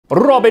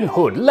Robin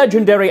Hood,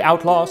 legendary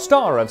outlaw,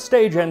 star of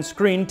stage and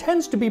screen,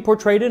 tends to be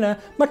portrayed in a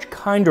much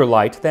kinder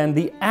light than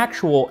the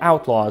actual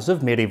outlaws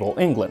of medieval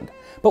England.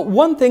 But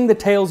one thing the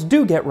tales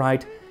do get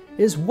right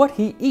is what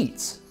he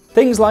eats.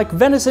 Things like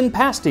venison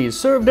pasties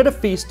served at a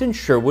feast in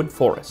Sherwood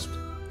Forest.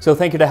 So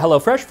thank you to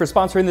HelloFresh for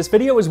sponsoring this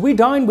video as we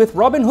dine with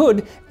Robin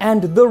Hood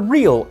and the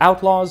real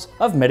outlaws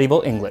of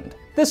medieval England,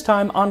 this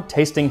time on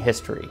Tasting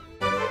History.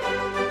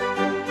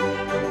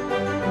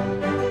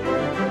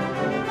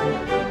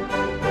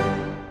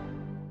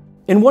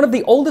 In one of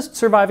the oldest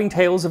surviving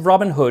tales of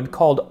Robin Hood,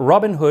 called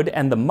Robin Hood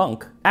and the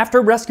Monk,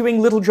 after rescuing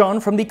Little John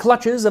from the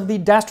clutches of the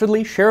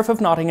dastardly Sheriff of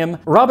Nottingham,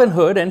 Robin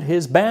Hood and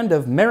his band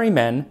of merry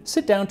men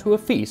sit down to a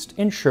feast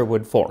in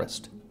Sherwood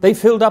Forest. They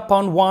filled up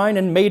on wine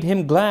and made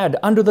him glad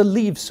under the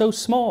leaves so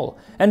small,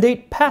 and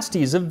ate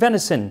pasties of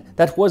venison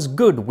that was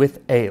good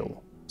with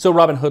ale. So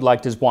Robin Hood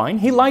liked his wine,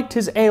 he liked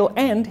his ale,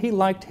 and he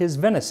liked his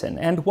venison.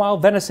 And while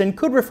venison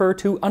could refer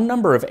to a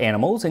number of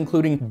animals,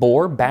 including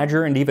boar,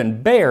 badger, and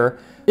even bear,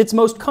 its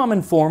most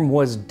common form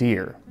was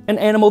deer, an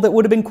animal that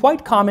would have been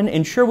quite common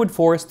in Sherwood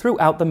Forest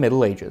throughout the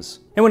Middle Ages.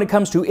 And when it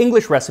comes to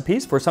English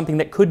recipes for something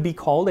that could be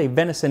called a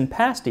venison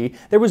pasty,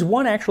 there was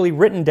one actually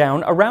written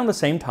down around the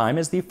same time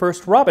as the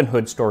first Robin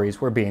Hood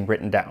stories were being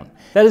written down.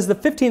 That is the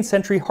 15th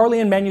century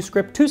Harleian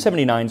manuscript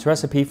 279's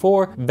recipe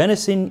for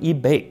venison y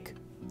bake.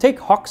 Take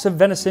hocks of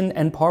venison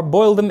and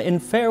parboil them in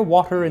fair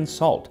water and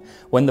salt.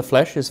 When the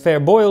flesh is fair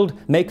boiled,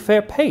 make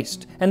fair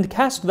paste, and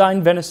cast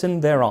thine venison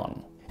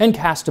thereon. And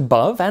cast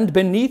above and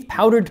beneath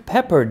powdered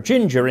pepper,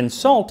 ginger, and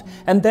salt,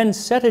 and then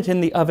set it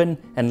in the oven,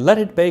 and let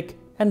it bake,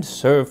 and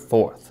serve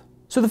forth.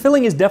 So the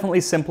filling is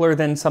definitely simpler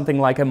than something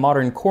like a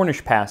modern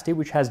Cornish pasty,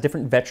 which has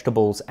different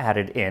vegetables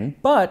added in,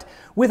 but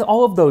with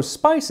all of those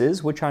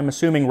spices, which I'm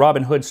assuming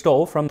Robin Hood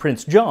stole from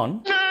Prince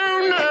John,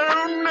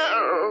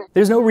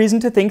 there's no reason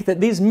to think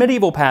that these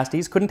medieval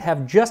pasties couldn't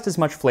have just as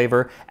much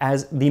flavor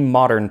as the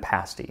modern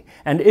pasty.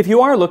 And if you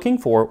are looking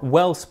for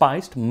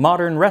well-spiced,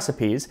 modern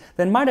recipes,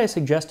 then might I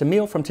suggest a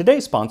meal from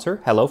today's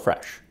sponsor,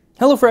 HelloFresh.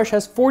 HelloFresh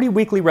has 40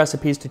 weekly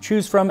recipes to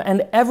choose from,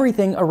 and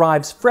everything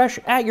arrives fresh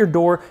at your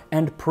door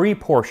and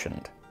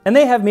pre-portioned. And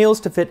they have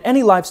meals to fit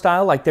any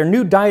lifestyle, like their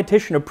new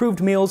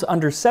dietitian-approved meals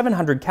under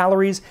 700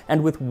 calories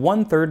and with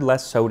 1/3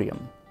 less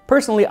sodium.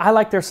 Personally, I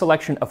like their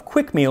selection of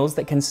quick meals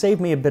that can save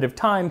me a bit of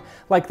time,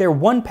 like their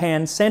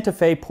one-pan Santa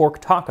Fe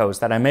pork tacos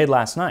that I made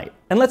last night.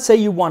 And let's say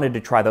you wanted to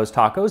try those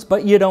tacos,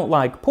 but you don't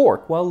like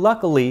pork. Well,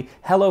 luckily,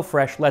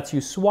 HelloFresh lets you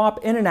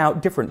swap in and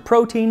out different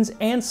proteins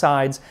and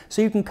sides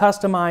so you can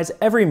customize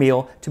every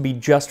meal to be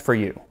just for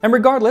you. And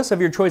regardless of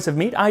your choice of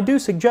meat, I do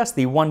suggest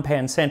the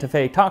one-pan Santa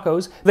Fe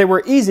tacos. They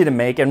were easy to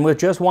make, and with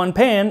just one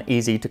pan,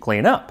 easy to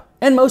clean up.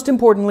 And most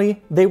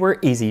importantly, they were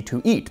easy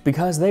to eat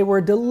because they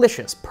were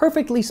delicious,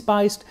 perfectly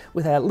spiced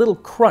with that little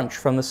crunch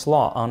from the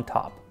slaw on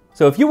top.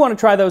 So if you want to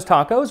try those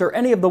tacos or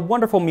any of the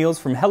wonderful meals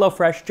from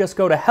HelloFresh, just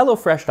go to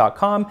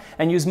HelloFresh.com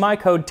and use my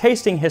code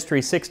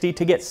TASTINGHISTORY60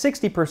 to get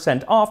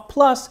 60% off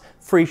plus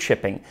free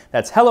shipping.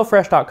 That's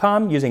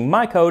HelloFresh.com using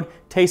my code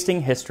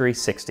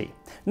TASTINGHISTORY60.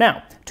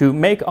 Now, to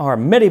make our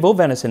medieval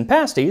venison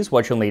pasties,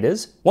 what you'll need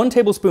is 1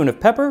 tablespoon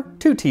of pepper,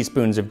 2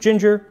 teaspoons of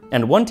ginger,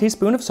 and 1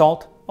 teaspoon of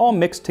salt, all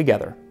mixed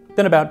together.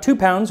 Then about 2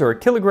 pounds or a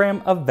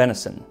kilogram of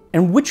venison.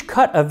 And which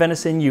cut of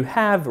venison you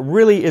have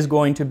really is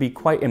going to be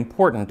quite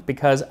important,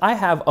 because I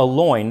have a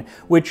loin,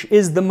 which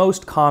is the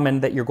most common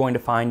that you're going to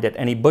find at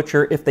any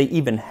butcher if they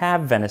even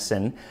have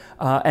venison.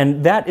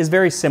 And that is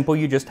very simple,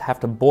 you just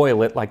have to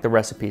boil it like the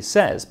recipe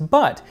says.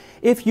 But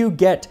if you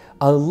get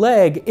a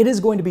leg, it is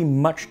going to be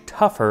much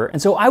tougher,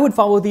 and so I would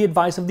follow the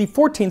advice of the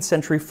 14th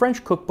century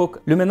French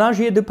cookbook Le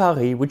Ménagier de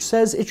Paris, which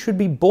says it should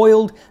be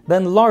boiled,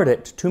 then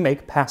larded to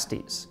make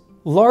pasties.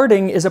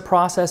 Larding is a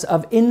process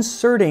of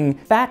inserting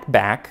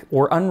fatback,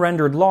 or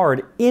unrendered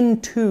lard,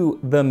 into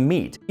the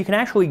meat. You can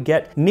actually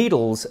get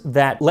needles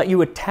that let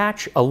you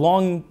attach a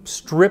long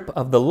strip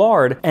of the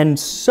lard and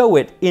sew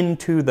it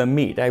into the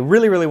meat. I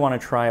really want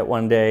to try it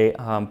one day,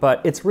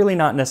 but it's really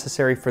not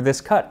necessary for this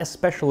cut,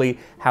 especially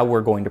how we're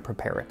going to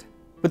prepare it.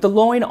 With the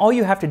loin, all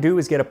you have to do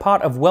is get a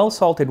pot of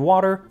well-salted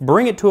water,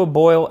 bring it to a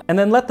boil, and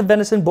then let the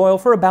venison boil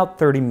for about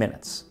 30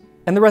 minutes.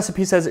 And the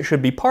recipe says it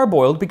should be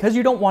parboiled because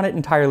you don't want it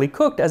entirely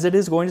cooked, as it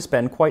is going to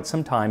spend quite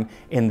some time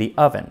in the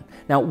oven.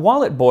 Now,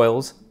 while it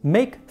boils,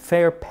 make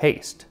fair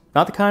paste.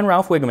 Not the kind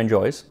Ralph Wiggum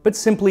enjoys, but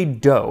simply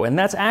dough. And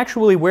that's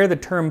actually where the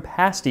term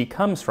pasty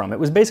comes from. It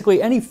was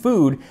basically any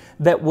food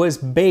that was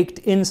baked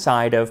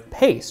inside of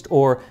paste,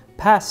 or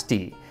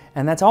pasty.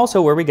 And that's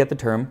also where we get the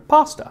term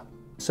pasta.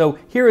 So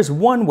here is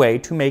one way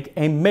to make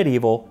a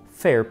medieval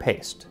fair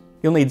paste.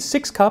 You'll need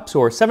 6 cups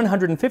or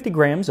 750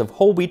 grams of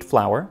whole wheat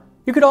flour.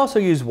 You could also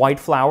use white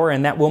flour,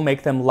 and that will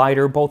make them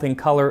lighter both in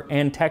color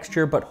and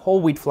texture, but whole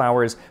wheat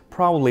flour is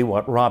probably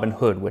what Robin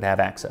Hood would have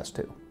access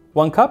to.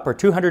 1 cup or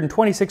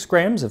 226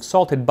 grams of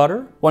salted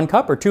butter, 1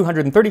 cup or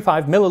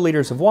 235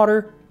 milliliters of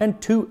water,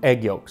 and 2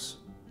 egg yolks.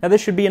 Now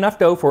this should be enough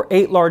dough for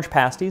 8 large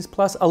pasties,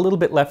 plus a little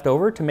bit left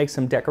over to make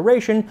some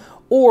decoration,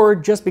 or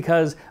just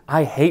because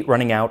I hate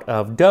running out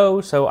of dough,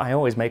 so I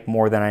always make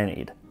more than I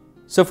need.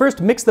 So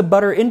first mix the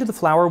butter into the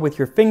flour with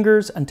your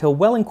fingers until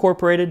well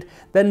incorporated,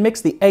 then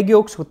mix the egg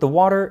yolks with the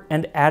water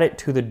and add it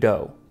to the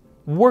dough.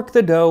 Work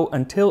the dough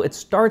until it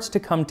starts to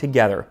come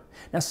together.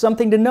 Now,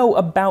 something to know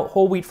about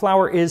whole wheat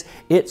flour is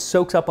it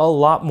soaks up a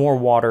lot more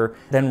water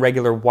than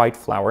regular white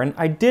flour, and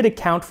I did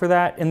account for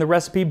that in the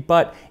recipe,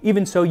 but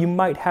even so, you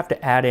might have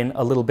to add in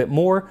a little bit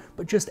more,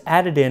 but just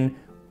add it in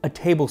a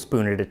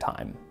tablespoon at a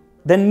time.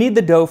 Then knead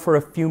the dough for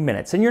a few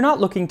minutes, and you're not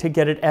looking to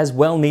get it as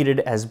well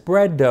kneaded as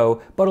bread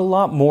dough, but a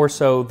lot more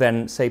so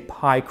than, say,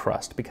 pie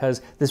crust,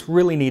 because this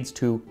really needs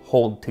to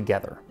hold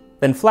together.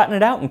 Then flatten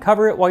it out and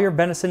cover it while your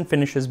venison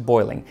finishes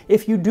boiling.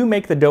 If you do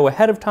make the dough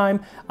ahead of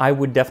time, I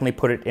would definitely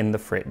put it in the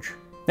fridge.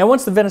 Now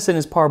once the venison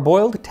is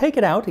parboiled, take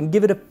it out and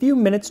give it a few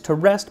minutes to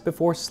rest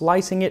before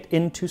slicing it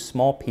into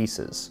small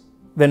pieces.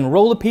 Then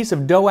roll a piece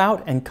of dough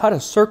out and cut a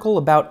circle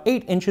about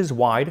 8 inches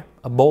wide.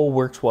 A bowl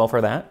works well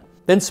for that.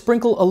 Then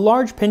sprinkle a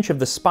large pinch of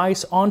the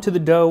spice onto the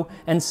dough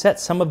and set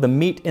some of the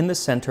meat in the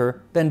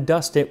center, then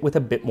dust it with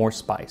a bit more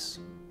spice.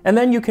 And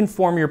then you can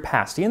form your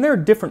pasty, and there are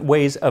different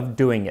ways of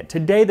doing it.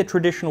 Today, the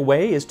traditional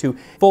way is to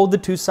fold the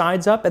two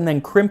sides up and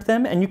then crimp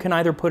them, and you can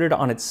either put it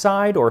on its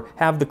side or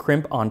have the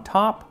crimp on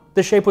top.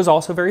 The shape was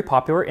also very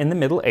popular in the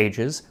Middle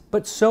Ages,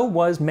 but so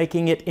was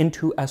making it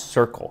into a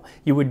circle.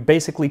 You would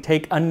basically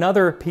take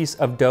another piece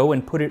of dough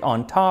and put it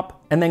on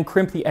top, and then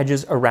crimp the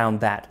edges around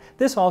that.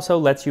 This also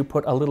lets you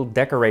put a little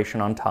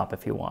decoration on top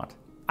if you want.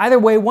 Either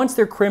way, once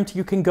they're crimped,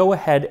 you can go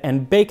ahead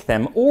and bake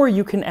them, or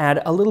you can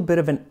add a little bit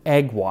of an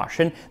egg wash,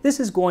 and this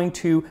is going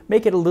to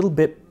make it a little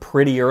bit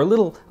prettier, a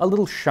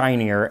little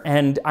shinier.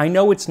 And I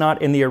know it's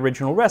not in the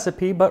original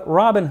recipe, but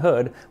Robin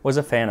Hood was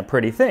a fan of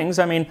pretty things.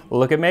 I mean,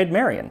 look at Maid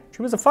Marian.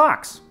 She was a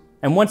fox.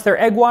 And once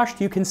they're egg washed,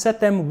 you can set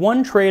them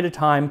one tray at a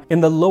time in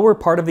the lower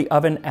part of the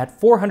oven at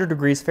 400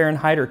 degrees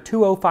Fahrenheit or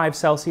 205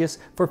 Celsius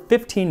for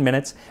 15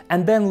 minutes,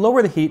 and then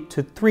lower the heat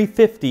to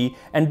 350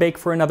 and bake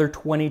for another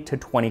 20 to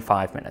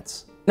 25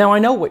 minutes. Now I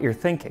know what you're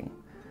thinking.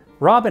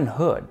 Robin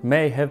Hood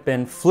may have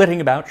been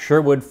flitting about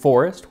Sherwood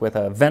Forest with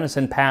a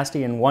venison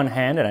pasty in one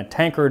hand and a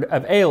tankard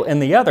of ale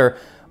in the other,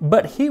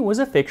 but he was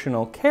a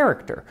fictional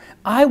character.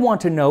 I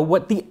want to know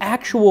what the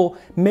actual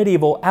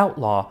medieval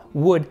outlaw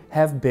would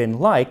have been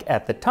like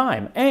at the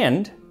time,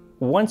 and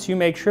once you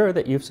make sure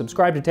that you've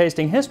subscribed to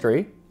Tasting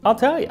History, I'll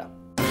tell you.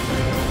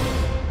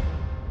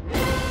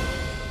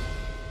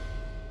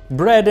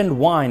 Bread and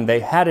wine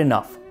they had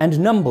enough, and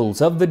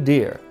numbles of the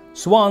deer.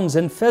 Swans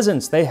and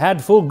pheasants they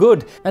had full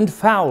good, and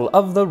fowl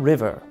of the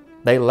river.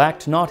 They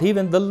lacked not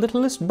even the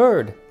littlest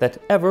bird that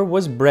ever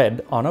was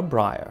bred on a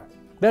briar.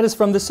 That is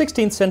from the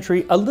 16th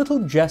century A Little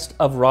Jest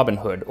of Robin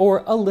Hood,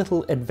 or A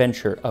Little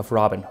Adventure of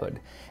Robin Hood,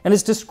 and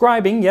is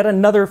describing yet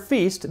another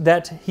feast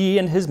that he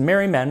and his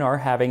merry men are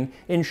having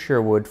in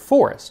Sherwood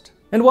Forest.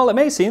 And while it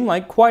may seem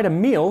like quite a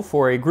meal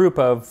for a group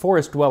of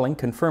forest-dwelling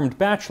confirmed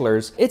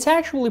bachelors, it's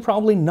actually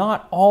probably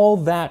not all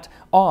that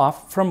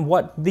off from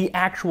what the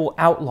actual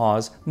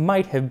outlaws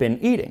might have been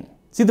eating.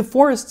 See, the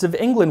forests of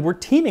England were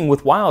teeming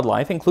with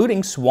wildlife,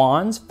 including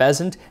swans,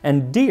 pheasant,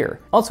 and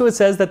deer. Also, it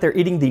says that they're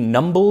eating the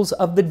numbles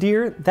of the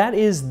deer. That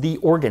is the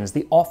organs,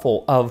 the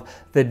offal of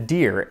the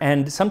deer.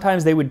 And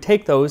sometimes they would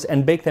take those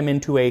and bake them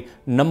into a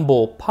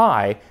numble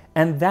pie.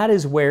 And that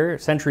is where,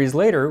 centuries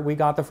later, we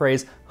got the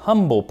phrase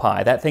humble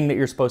pie, that thing that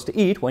you're supposed to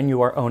eat when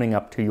you are owning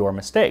up to your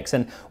mistakes.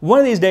 And one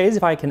of these days,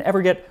 if I can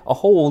ever get a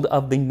hold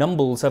of the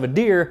numbles of a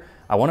deer,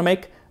 I want to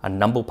make a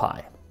numble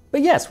pie.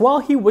 But yes, while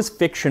he was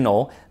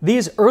fictional,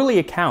 these early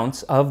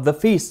accounts of the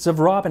feasts of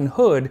Robin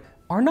Hood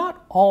are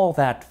not all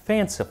that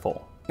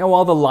fanciful. Now,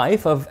 while the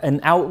life of an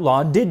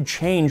outlaw did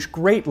change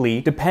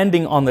greatly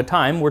depending on the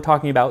time, we're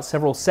talking about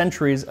several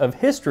centuries of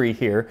history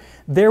here,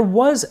 there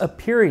was a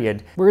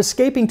period where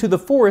escaping to the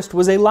forest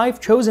was a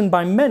life chosen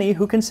by many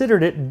who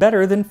considered it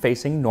better than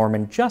facing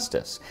Norman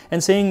justice.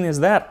 And seeing as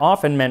that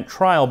often meant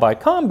trial by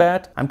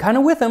combat, I'm kind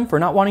of with him for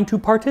not wanting to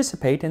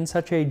participate in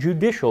such a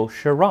judicial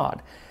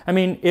charade. I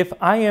mean, if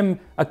I am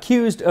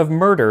accused of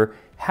murder,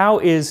 how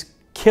is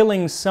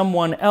killing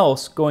someone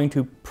else going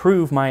to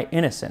prove my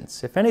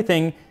innocence? If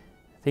anything,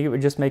 I think it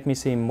would just make me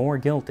seem more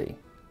guilty.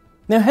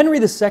 Now, Henry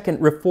II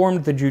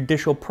reformed the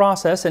judicial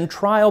process, and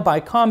trial by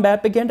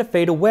combat began to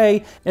fade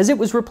away as it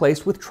was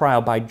replaced with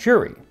trial by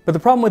jury. But the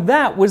problem with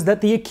that was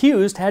that the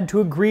accused had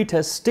to agree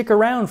to stick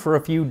around for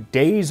a few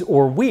days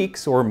or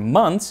weeks or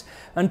months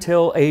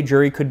until a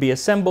jury could be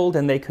assembled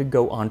and they could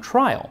go on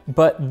trial.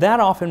 But that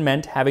often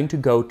meant having to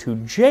go to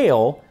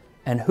jail,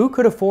 and who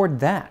could afford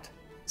that?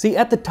 See,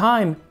 at the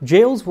time,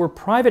 jails were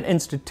private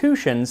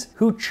institutions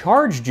who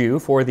charged you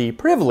for the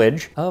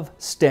privilege of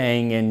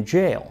staying in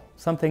jail,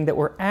 something that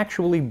we're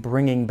actually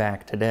bringing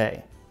back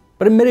today.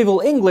 But in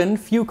medieval England,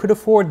 few could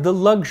afford the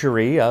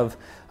luxury of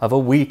a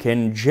week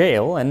in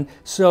jail, and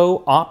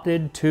so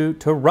opted to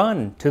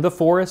run to the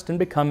forest and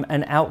become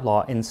an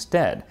outlaw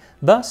instead.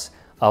 Thus,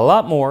 a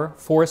lot more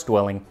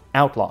forest-dwelling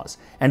outlaws.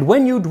 And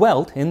when you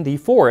dwelt in the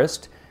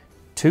forest,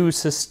 to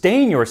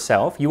sustain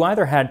yourself, you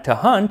either had to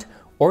hunt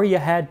or you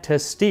had to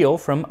steal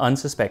from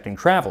unsuspecting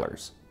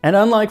travelers. And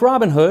unlike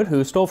Robin Hood,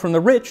 who stole from the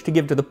rich to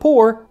give to the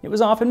poor, it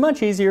was often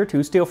much easier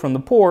to steal from the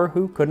poor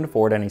who couldn't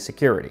afford any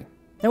security.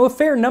 Now, a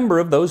fair number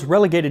of those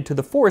relegated to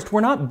the forest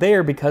were not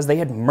there because they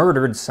had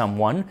murdered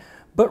someone,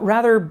 but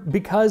rather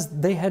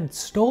because they had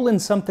stolen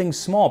something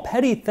small,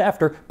 petty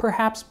theft, or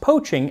perhaps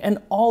poaching,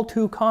 an all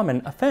too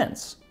common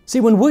offense. See,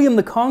 when William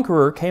the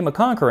Conqueror came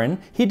a-conquerin',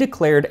 he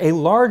declared a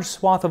large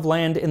swath of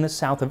land in the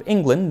south of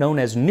England, known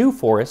as New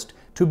Forest,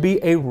 to be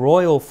a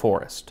royal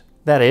forest.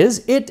 That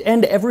is, it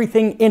and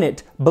everything in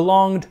it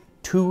belonged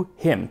to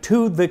him,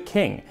 to the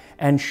king,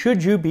 and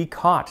should you be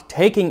caught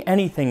taking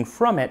anything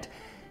from it,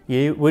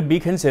 it would be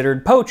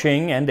considered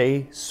poaching, and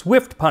a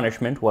swift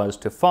punishment was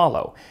to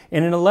follow.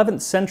 In an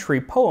 11th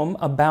century poem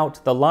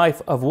about the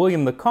life of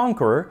William the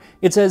Conqueror,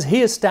 it says,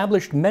 "He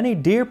established many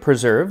deer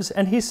preserves,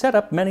 and he set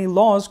up many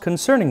laws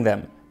concerning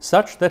them,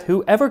 such that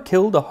whoever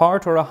killed a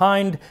hart or a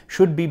hind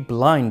should be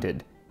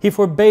blinded. He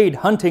forbade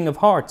hunting of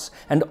harts,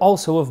 and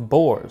also of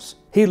boars.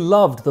 He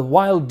loved the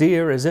wild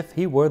deer as if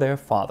he were their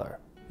father."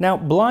 Now,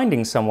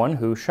 blinding someone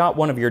who shot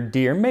one of your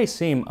deer may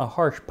seem a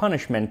harsh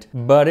punishment,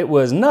 but it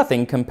was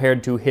nothing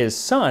compared to his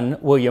son,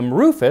 William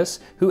Rufus,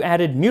 who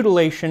added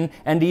mutilation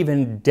and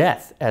even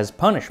death as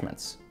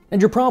punishments.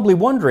 And you're probably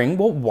wondering,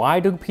 well, why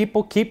do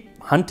people keep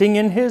hunting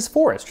in his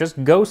forest?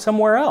 Just go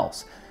somewhere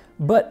else.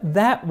 But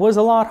that was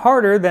a lot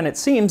harder than it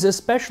seems,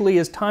 especially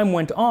as time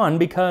went on,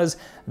 because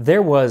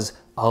there was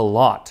a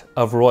lot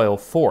of royal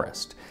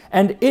forest.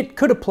 And it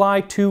could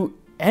apply to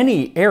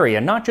any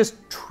area, not just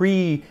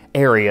tree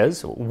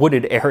areas,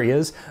 wooded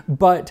areas,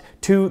 but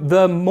to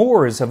the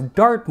moors of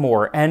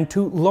Dartmoor and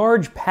to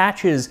large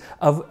patches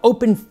of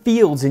open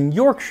fields in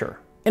Yorkshire.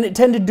 And it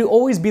tended to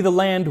always be the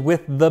land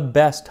with the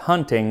best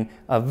hunting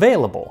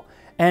available.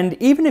 And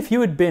even if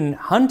you had been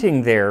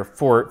hunting there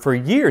for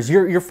years,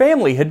 your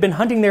family had been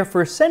hunting there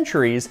for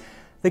centuries,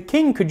 the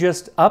king could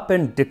just up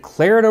and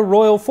declare it a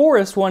royal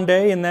forest one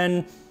day, and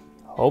then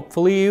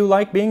hopefully you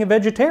like being a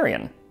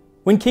vegetarian.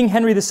 When King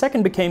Henry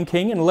II became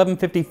king in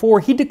 1154,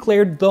 he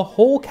declared the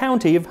whole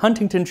county of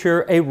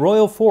Huntingdonshire a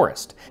royal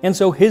forest, and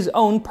so his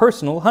own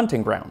personal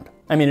hunting ground.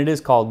 I mean, it is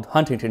called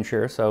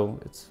Huntingdonshire, so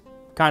it's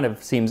kind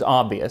of seems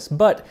obvious,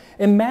 but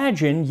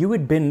imagine you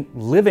had been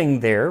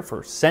living there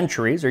for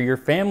centuries, or your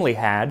family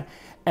had,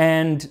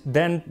 and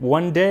then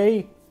one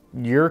day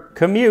your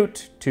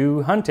commute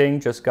to hunting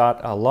just got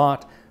a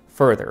lot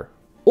further.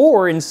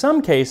 Or in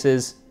some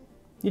cases,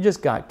 you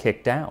just got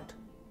kicked out.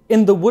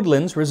 In the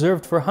woodlands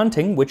reserved for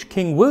hunting, which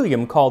King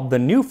William called the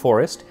New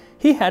Forest,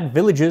 he had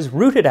villages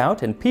rooted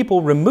out and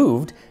people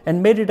removed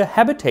and made it a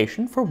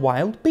habitation for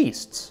wild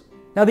beasts.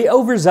 Now, the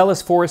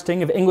overzealous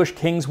foresting of English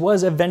kings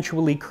was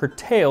eventually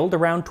curtailed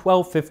around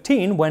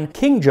 1215 when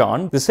King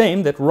John, the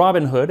same that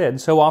Robin Hood had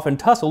so often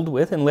tussled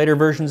with in later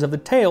versions of the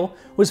tale,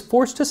 was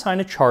forced to sign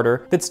a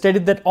charter that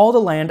stated that all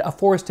the land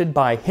afforested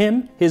by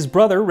him, his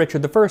brother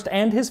Richard I,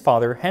 and his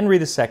father Henry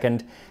II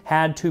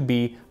had to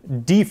be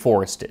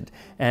deforested.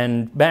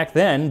 And back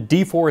then,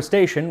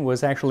 deforestation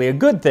was actually a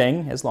good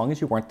thing as long as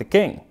you weren't the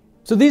king.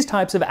 So these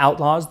types of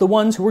outlaws, the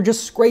ones who were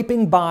just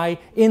scraping by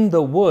in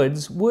the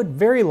woods, would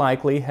very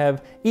likely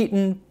have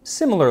eaten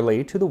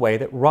similarly to the way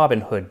that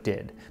Robin Hood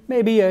did.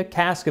 Maybe a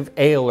cask of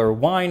ale or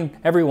wine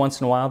every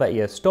once in a while that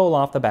you stole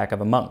off the back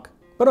of a monk.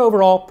 But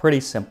overall, pretty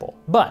simple.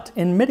 But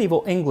in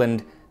medieval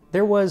England,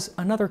 there was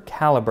another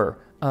caliber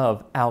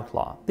of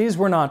outlaw. These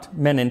were not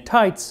men in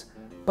tights,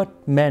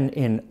 but men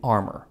in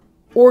armor.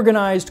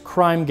 Organized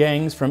crime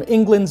gangs from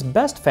England's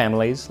best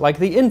families, like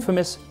the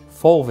infamous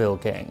Fulville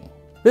Gang.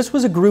 This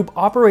was a group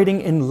operating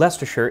in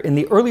Leicestershire in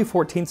the early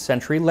 14th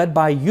century led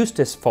by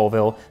Eustace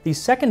Fulville, the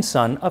second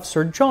son of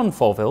Sir John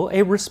Fulville,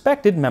 a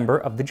respected member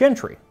of the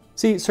gentry.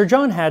 See, Sir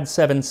John had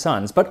 7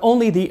 sons, but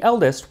only the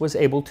eldest was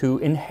able to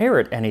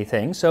inherit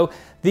anything, so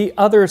the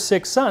other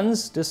 6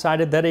 sons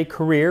decided that a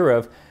career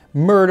of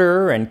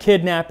murder and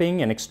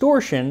kidnapping and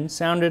extortion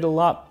sounded a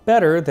lot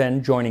better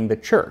than joining the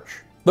church.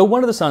 Though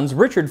one of the sons,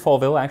 Richard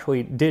Fulville,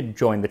 actually did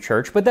join the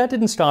church, but that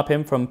didn't stop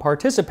him from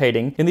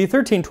participating in the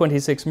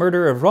 1326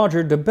 murder of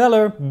Roger de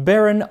Beller,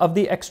 Baron of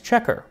the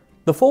Exchequer.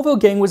 The Fulville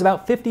gang was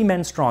about 50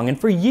 men strong, and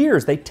for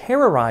years they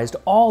terrorized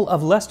all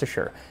of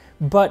Leicestershire.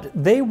 But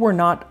they were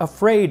not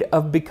afraid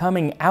of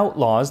becoming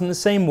outlaws in the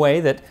same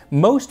way that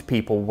most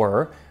people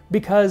were,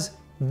 because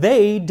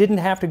they didn't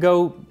have to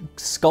go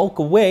skulk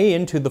away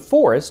into the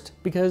forest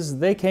because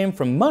they came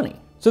from money.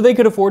 So they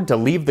could afford to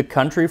leave the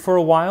country for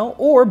a while,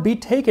 or be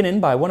taken in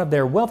by one of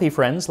their wealthy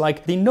friends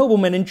like the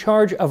nobleman in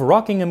charge of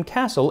Rockingham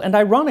Castle and,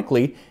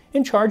 ironically,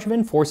 in charge of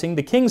enforcing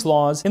the king's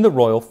laws in the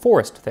royal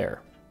forest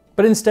there.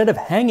 But instead of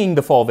hanging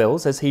the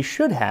Fulvilles as he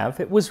should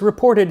have, it was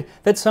reported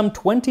that some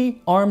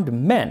 20 armed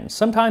men,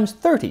 sometimes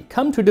 30,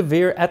 come to De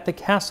Vere at the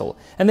castle,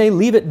 and they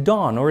leave at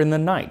dawn or in the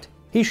night.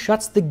 He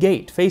shuts the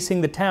gate facing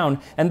the town,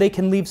 and they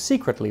can leave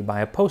secretly by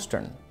a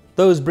postern.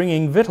 Those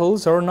bringing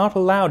victuals are not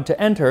allowed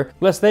to enter,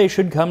 lest they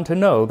should come to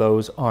know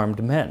those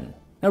armed men.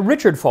 Now,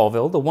 Richard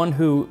Falville, the one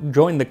who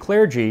joined the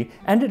clergy,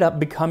 ended up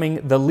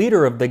becoming the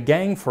leader of the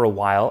gang for a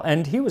while,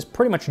 and he was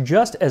pretty much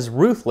just as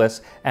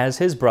ruthless as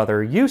his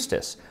brother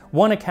Eustace.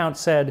 One account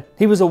said,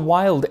 "He was a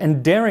wild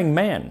and daring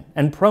man,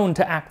 and prone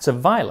to acts of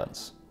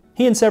violence."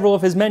 He and several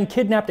of his men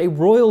kidnapped a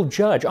royal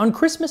judge on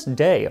Christmas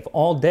Day of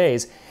all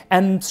days,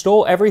 and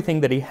stole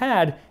everything that he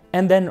had,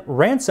 and then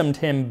ransomed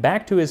him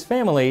back to his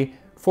family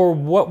for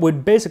what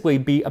would basically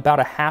be about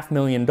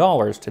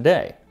 $500,000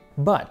 today.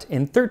 But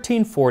in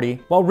 1340,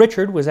 while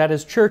Richard was at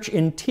his church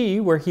in T,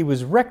 where he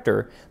was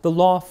rector, the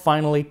law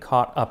finally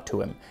caught up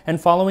to him,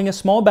 and following a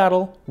small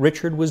battle,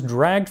 Richard was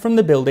dragged from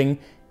the building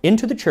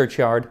into the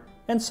churchyard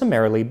and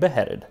summarily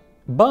beheaded.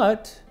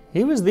 But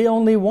he was the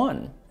only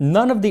one.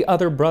 None of the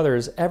other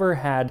brothers ever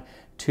had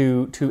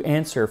to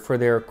answer for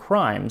their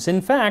crimes.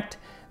 In fact,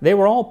 they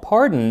were all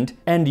pardoned,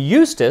 and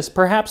Eustace,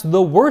 perhaps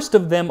the worst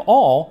of them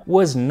all,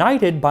 was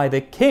knighted by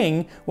the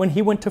king when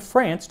he went to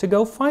France to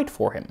go fight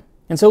for him.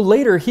 And so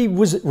later he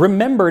was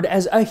remembered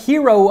as a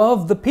hero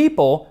of the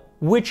people,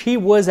 which he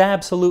was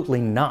absolutely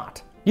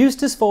not.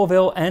 Eustace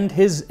Falville and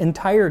his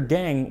entire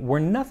gang were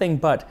nothing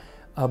but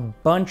a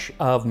bunch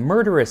of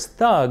murderous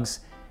thugs,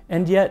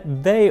 and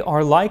yet they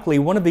are likely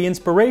one of the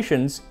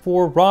inspirations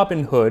for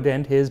Robin Hood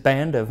and his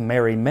band of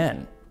merry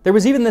men. There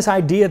was even this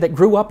idea that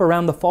grew up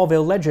around the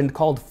Falville legend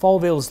called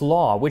Falville's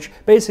Law, which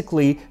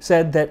basically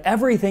said that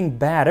everything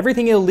bad,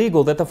 everything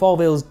illegal that the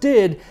Falvilles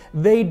did,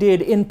 they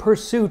did in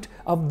pursuit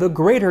of the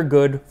greater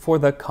good for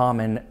the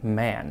common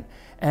man.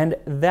 And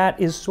that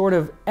is sort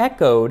of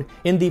echoed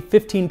in the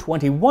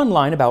 1521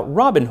 line about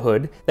Robin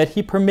Hood, that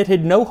he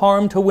permitted no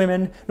harm to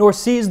women, nor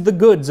seized the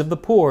goods of the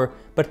poor,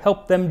 but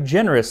helped them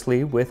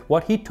generously with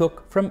what he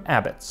took from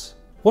abbots.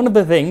 One of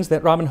the things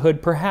that Robin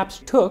Hood perhaps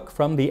took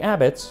from the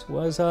abbots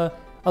was a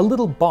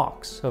little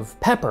box of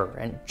pepper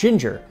and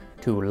ginger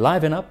to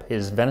liven up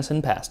his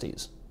venison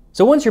pasties.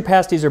 So once your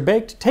pasties are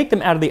baked, take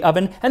them out of the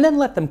oven and then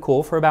let them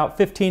cool for about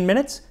 15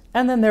 minutes,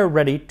 and then they're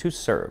ready to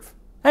serve.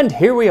 And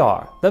here we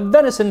are, the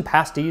venison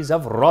pasties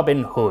of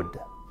Robin Hood.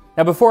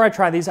 Now before I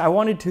try these, I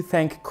wanted to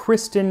thank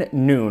Kristen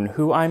Noon,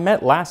 who I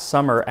met last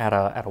summer at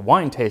a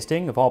wine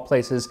tasting, of all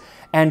places,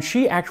 and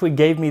she actually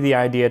gave me the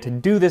idea to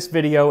do this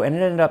video, and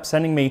it ended up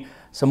sending me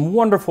some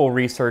wonderful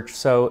research,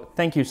 so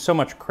thank you so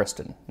much,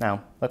 Kristen.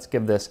 Now, let's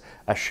give this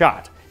a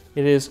shot.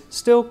 It is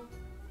still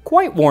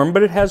quite warm,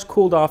 but it has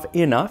cooled off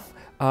enough.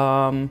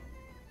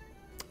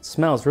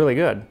 Smells really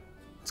good.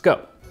 Let's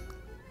go.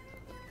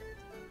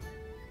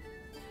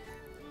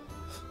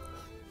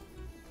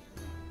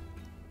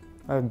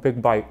 I have a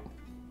big bite.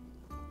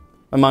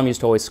 My mom used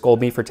to always scold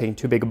me for taking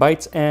too big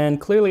bites, and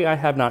clearly I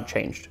have not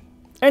changed.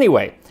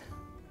 Anyway,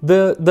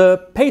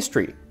 the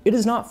pastry, it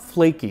is not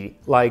flaky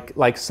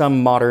like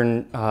some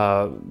modern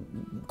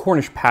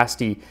Cornish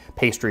pasty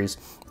pastries.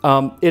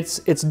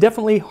 It's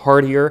definitely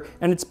heartier,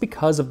 and it's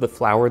because of the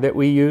flour that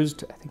we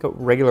used. I think a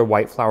regular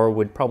white flour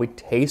would probably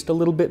taste a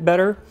little bit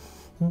better,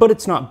 but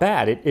it's not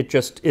bad. It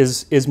just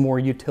is more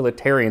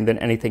utilitarian than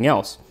anything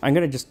else. I'm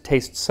gonna just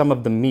taste some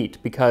of the meat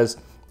because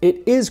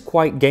it is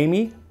quite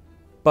gamey,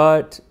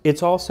 but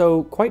it's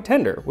also quite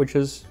tender, which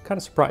is kind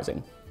of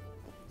surprising.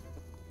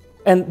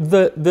 And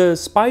the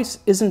spice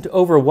isn't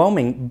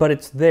overwhelming, but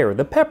it's there.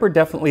 The pepper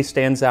definitely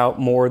stands out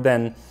more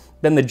than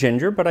the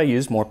ginger, but I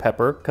used more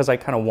pepper because I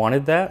kind of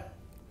wanted that.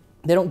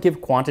 They don't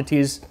give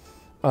quantities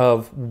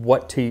of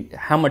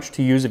how much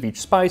to use of each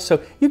spice,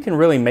 so you can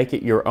really make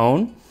it your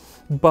own.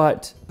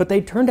 But they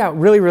turned out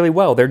really, really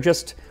well. They're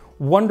just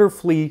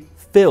wonderfully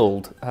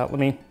filled. Let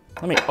me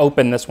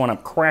open this one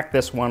up, crack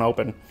this one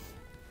open,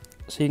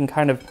 so you can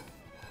kind of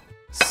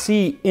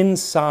see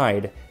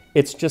inside.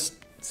 It's just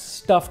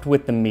stuffed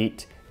with the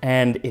meat,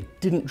 and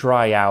it didn't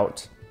dry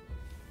out.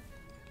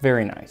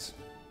 Very nice.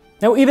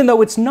 Now, even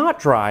though it's not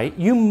dry,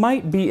 you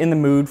might be in the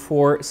mood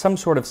for some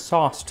sort of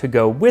sauce to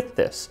go with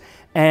this.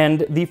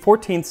 And the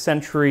 14th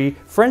century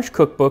French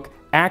cookbook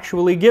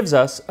actually gives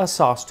us a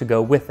sauce to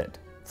go with it.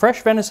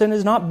 Fresh venison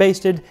is not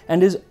basted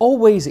and is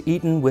always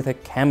eaten with a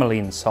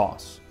cameline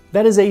sauce.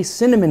 That is a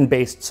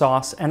cinnamon-based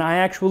sauce, and I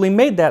actually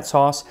made that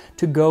sauce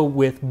to go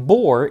with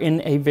boar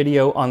in a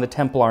video on the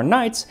Templar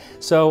Knights,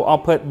 so I'll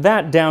put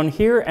that down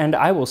here, and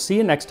I will see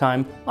you next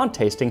time on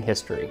Tasting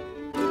History.